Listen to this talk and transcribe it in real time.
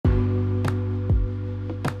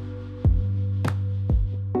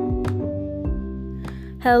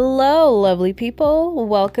Hello, lovely people.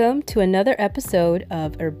 Welcome to another episode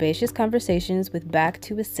of Herbaceous Conversations with Back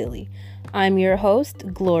to a Silly. I'm your host,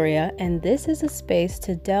 Gloria, and this is a space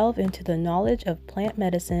to delve into the knowledge of plant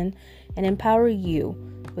medicine and empower you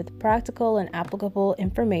with practical and applicable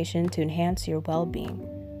information to enhance your well-being.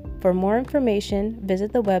 For more information,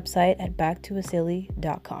 visit the website at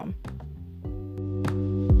backtoasilly.com.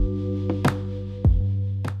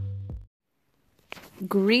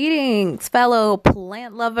 Greetings, fellow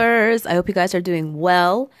plant lovers. I hope you guys are doing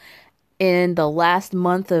well in the last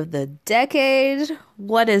month of the decade.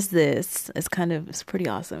 What is this? It's pretty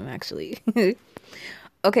awesome, actually.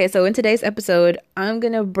 Okay, so in today's episode, I'm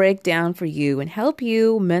going to break down for you and help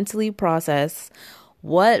you mentally process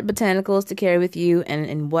what botanicals to carry with you and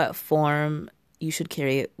in what form you should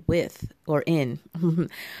carry it with or in.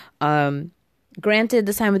 Granted,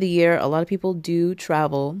 this time of the year, a lot of people do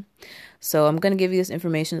travel. So I'm going to give you this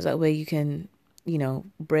information so that way you can,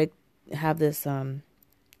 have this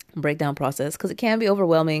breakdown process, because it can be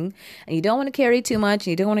overwhelming and you don't want to carry too much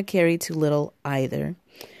and you don't want to carry too little either.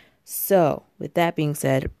 So with that being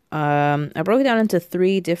said, I broke it down into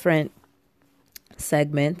 3 different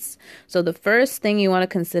segments. So the first thing you want to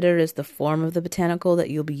consider is the form of the botanical that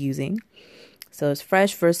you'll be using. So it's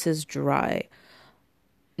fresh versus dry.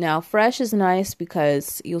 Now, fresh is nice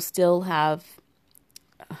because you'll still have,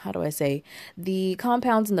 the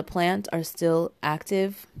compounds in the plant are still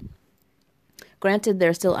active. Granted,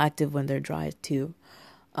 they're still active when they're dry too.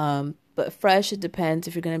 But fresh, it depends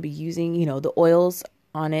if you're going to be using, the oils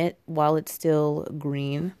on it while it's still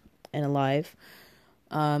green and alive.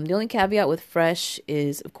 The only caveat with fresh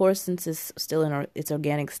is, of course, since it's still in its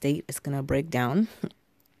organic state, it's going to break down.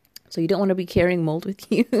 So you don't want to be carrying mold with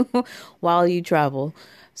you while you travel.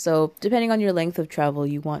 So depending on your length of travel,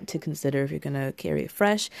 you want to consider if you're going to carry it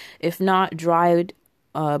fresh. If not, dried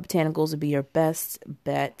botanicals would be your best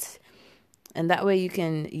bet. And that way you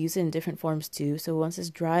can use it in different forms too. So once it's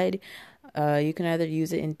dried, you can either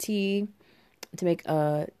use it in tea to make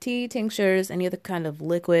tea, tinctures, any other kind of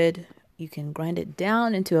liquid. You can grind it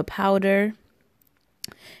down into a powder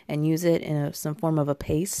and use it in some form of a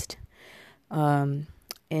paste.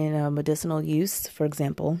 In a medicinal use, for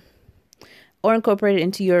example, or incorporate it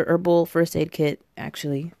into your herbal first aid kit,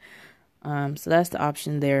 actually. So that's the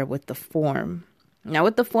option there with the form. Now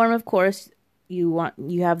with the form, of course, you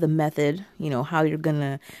have the method, how you're going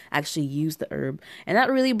to actually use the herb. And that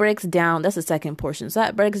really breaks down, that's the second portion. So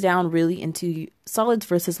that breaks down really into solids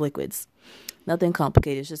versus liquids. Nothing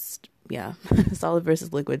complicated, it's just, solid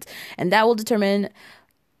versus liquids. And that will determine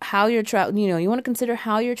how you're traveling. You want to consider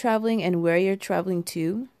how you're traveling and where you're traveling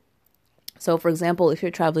to. So for example, if you're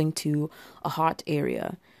traveling to a hot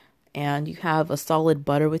area and you have a solid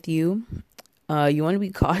butter with you, you want to be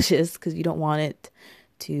cautious because you don't want it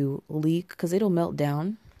to leak because it'll melt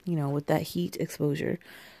down, with that heat exposure.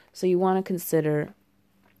 So you want to consider,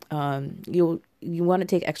 you want to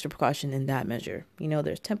take extra precaution in that measure.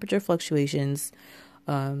 There's temperature fluctuations,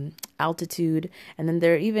 altitude, and then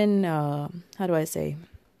there are even,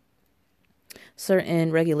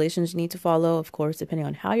 certain regulations you need to follow, of course, depending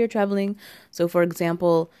on how you're traveling. So, for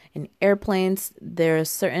example, in airplanes,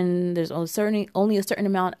 there's only a certain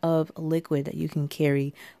amount of liquid that you can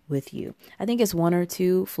carry with you. I think it's 1 or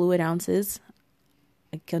 2 fluid ounces.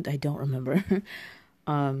 I don't remember.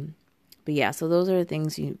 But yeah, so those are the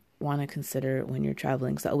things you want to consider when you're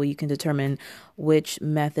traveling, so that way you can determine which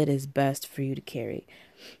method is best for you to carry.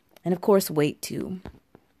 And of course, weight too.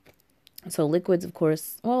 So liquids, of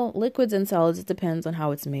course, liquids and solids, it depends on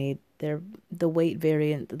how it's made. They're the weight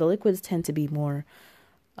variant. The liquids tend to be more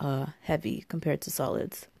heavy compared to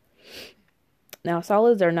solids. Now,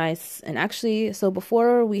 solids are nice. And actually, so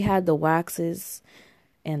before we had the waxes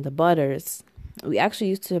and the butters, we actually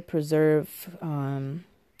used to preserve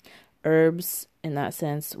herbs in that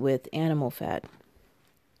sense with animal fat.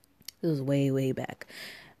 This was way, way back.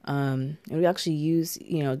 And we actually use,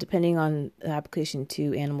 depending on the application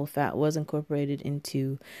too, animal fat was incorporated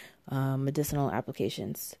into medicinal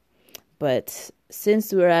applications. But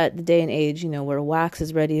since we're at the day and age, where wax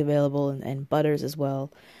is ready available and butters as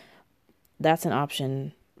well, that's an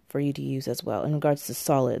option for you to use as well in regards to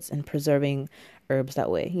solids and preserving herbs that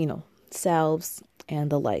way, salves and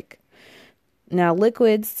the like. Now,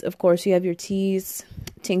 liquids, of course, you have your teas,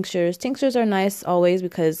 tinctures. Tinctures are nice always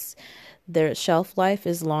because their shelf life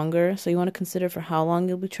is longer, so you want to consider for how long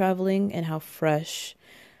you'll be traveling and how fresh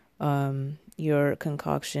your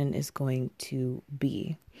concoction is going to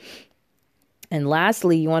be. And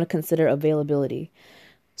lastly, you want to consider availability.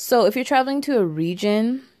 So if you're traveling to a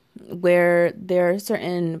region where there are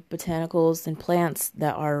certain botanicals and plants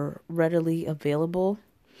that are readily available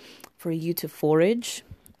for you to forage,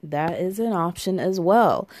 that is an option as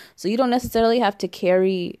well. So you don't necessarily have to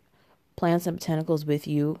carry plants and botanicals with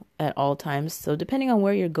you at all times. So depending on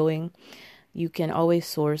where you're going, you can always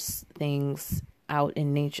source things out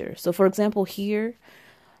in nature. So for example, here,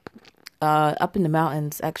 up in the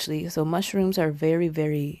mountains, actually, so mushrooms are very,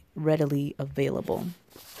 very readily available.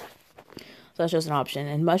 So that's just an option.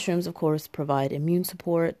 And mushrooms, of course, provide immune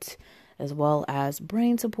support as well as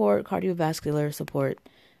brain support, cardiovascular support,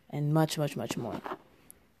 and much, much, much more.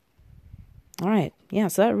 All right. Yeah,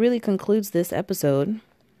 so that really concludes this episode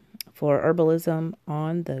for Herbalism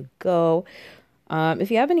on the Go.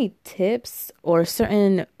 If you have any tips or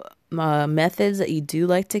certain methods that you do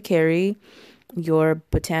like to carry your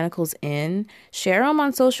botanicals in, share them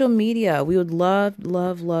on social media. We would love,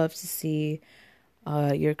 love, love to see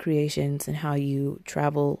your creations and how you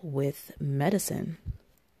travel with medicine.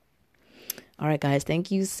 All right, guys,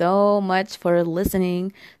 thank you so much for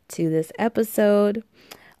listening to this episode.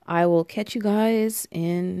 I will catch you guys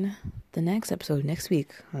in the next episode next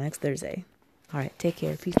week, next Thursday. All right, take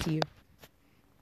care. Peace to you.